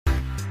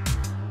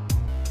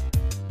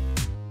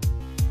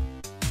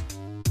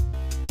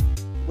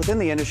Within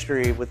the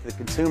industry, with the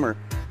consumer,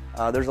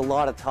 there's a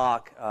lot of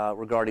talk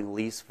regarding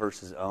lease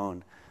versus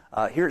own.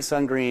 Here at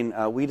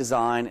SunGreen, we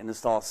design and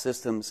install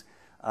systems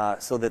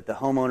so that the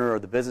homeowner or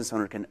the business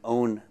owner can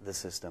own the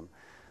system.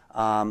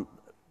 Part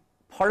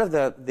of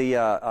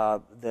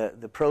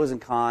the pros and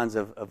cons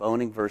of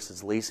owning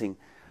versus leasing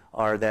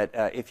are that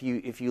if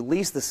you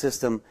lease the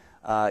system,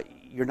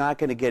 you're not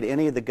going to get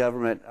any of the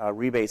government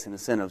rebates and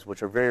incentives,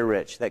 which are very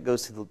rich. That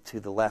goes to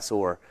the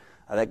lessor.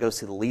 That goes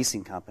to the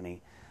leasing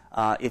company.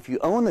 If you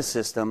own the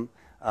system,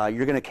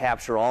 you're going to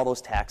capture all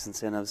those tax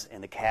incentives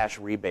and the cash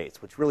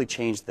rebates, which really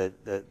changed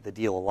the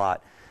deal a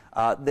lot.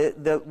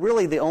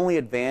 Really, the only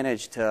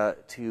advantage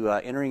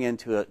to entering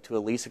into a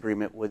lease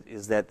agreement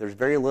is that there's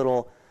very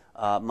little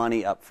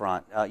money up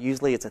front.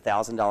 Usually, it's a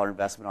 $1,000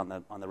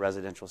 investment on the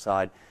residential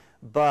side,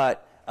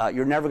 but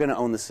you're never going to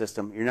own the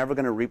system. You're never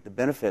going to reap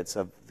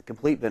the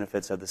complete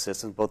benefits of the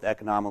system, both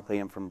economically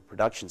and from a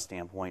production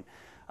standpoint,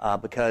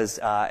 because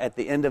at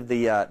the end of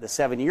the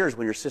 7 years,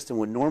 when your system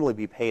would normally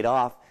be paid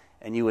off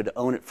and you would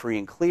own it free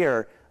and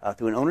clear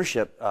through an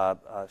ownership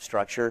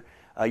structure,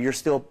 you're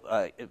still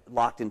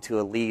locked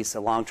into a lease, a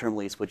long-term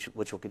lease, which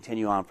will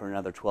continue on for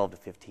another 12 to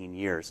 15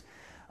 years.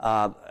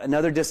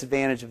 Another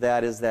disadvantage of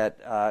that is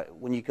that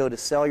when you go to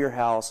sell your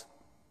house,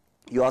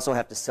 you also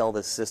have to sell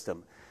this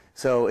system.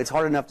 So it's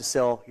hard enough to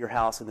sell your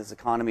house in this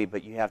economy,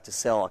 but you have to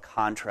sell a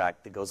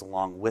contract that goes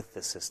along with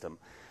the system.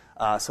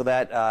 So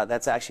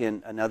that's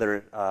actually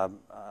another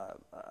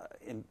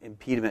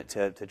impediment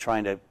to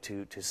trying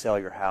to sell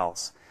your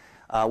house.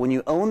 When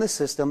you own the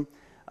system,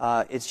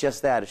 it's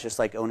just that. It's just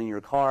like owning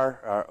your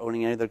car or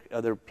owning any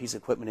other piece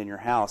of equipment in your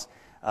house.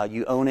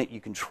 You own it, you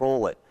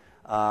control it.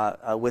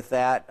 With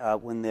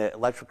that, when the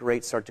electric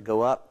rates start to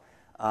go up,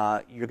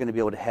 you're going to be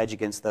able to hedge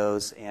against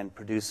those and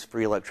produce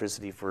free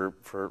electricity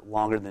for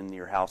longer than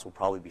your house will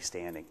probably be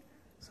standing.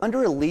 So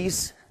under a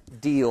lease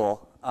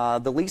deal,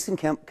 the leasing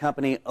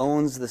company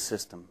owns the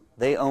system.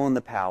 They own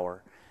the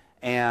power.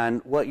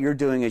 And what you're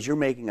doing is you're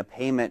making a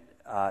payment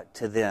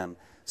to them.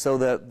 So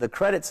the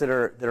credits that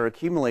are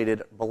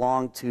accumulated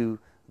belong to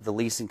the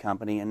leasing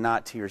company and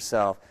not to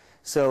yourself.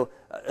 So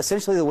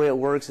essentially the way it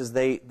works is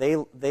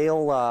they'll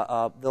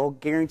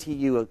guarantee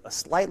you a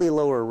slightly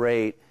lower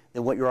rate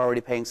than what you're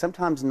already paying.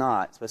 Sometimes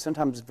not, but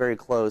sometimes it's very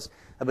close.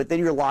 But then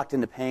you're locked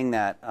into paying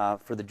that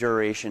for the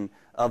duration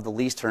of the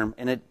lease term,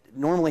 and it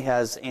normally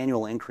has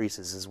annual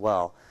increases as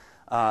well.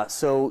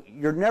 So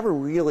you're never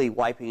really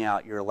wiping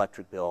out your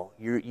electric bill.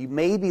 You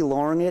may be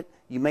lowering it,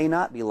 you may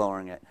not be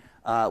lowering it.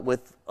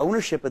 With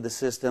ownership of the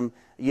system,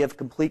 you have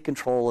complete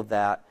control of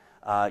that.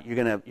 You're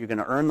going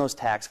to earn those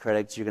tax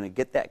credits. You're going to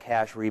get that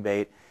cash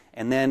rebate,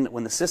 and then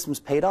when the system's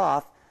paid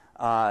off,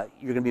 you're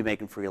going to be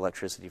making free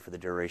electricity for the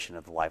duration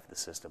of the life of the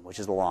system, which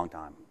is a long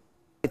time.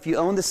 If you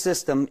own the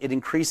system, it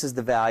increases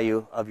the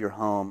value of your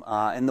home,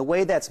 and the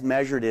way that's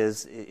measured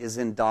is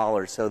in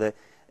dollars. So that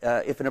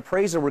if an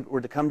appraiser were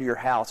to come to your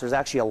house, there's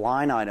actually a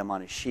line item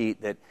on a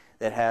sheet that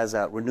has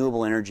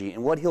renewable energy,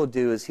 and what he'll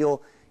do is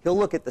he'll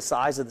look at the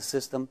size of the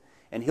system,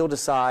 and he'll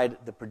decide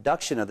the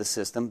production of the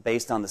system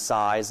based on the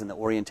size and the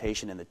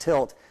orientation and the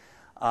tilt.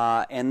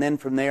 And then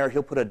from there,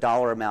 he'll put a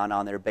dollar amount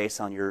on there based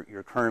on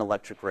your current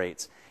electric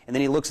rates. And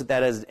then he looks at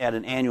that at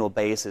an annual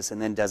basis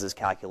and then does his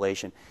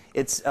calculation.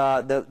 It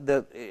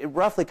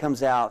roughly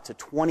comes out to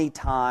 20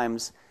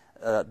 times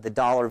the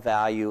dollar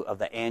value of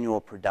the annual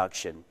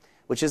production,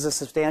 which is a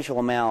substantial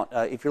amount.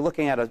 If you're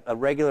looking at a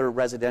regular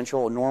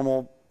residential,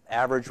 normal,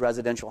 average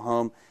residential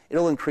home,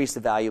 it'll increase the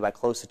value by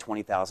close to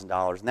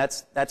 $20,000, and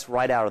that's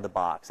right out of the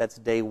box. That's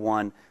day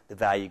one. The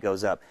value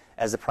goes up.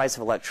 As the price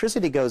of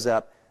electricity goes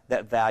up,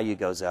 that value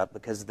goes up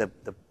because the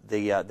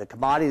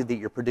commodity that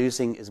you're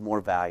producing is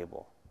more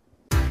valuable.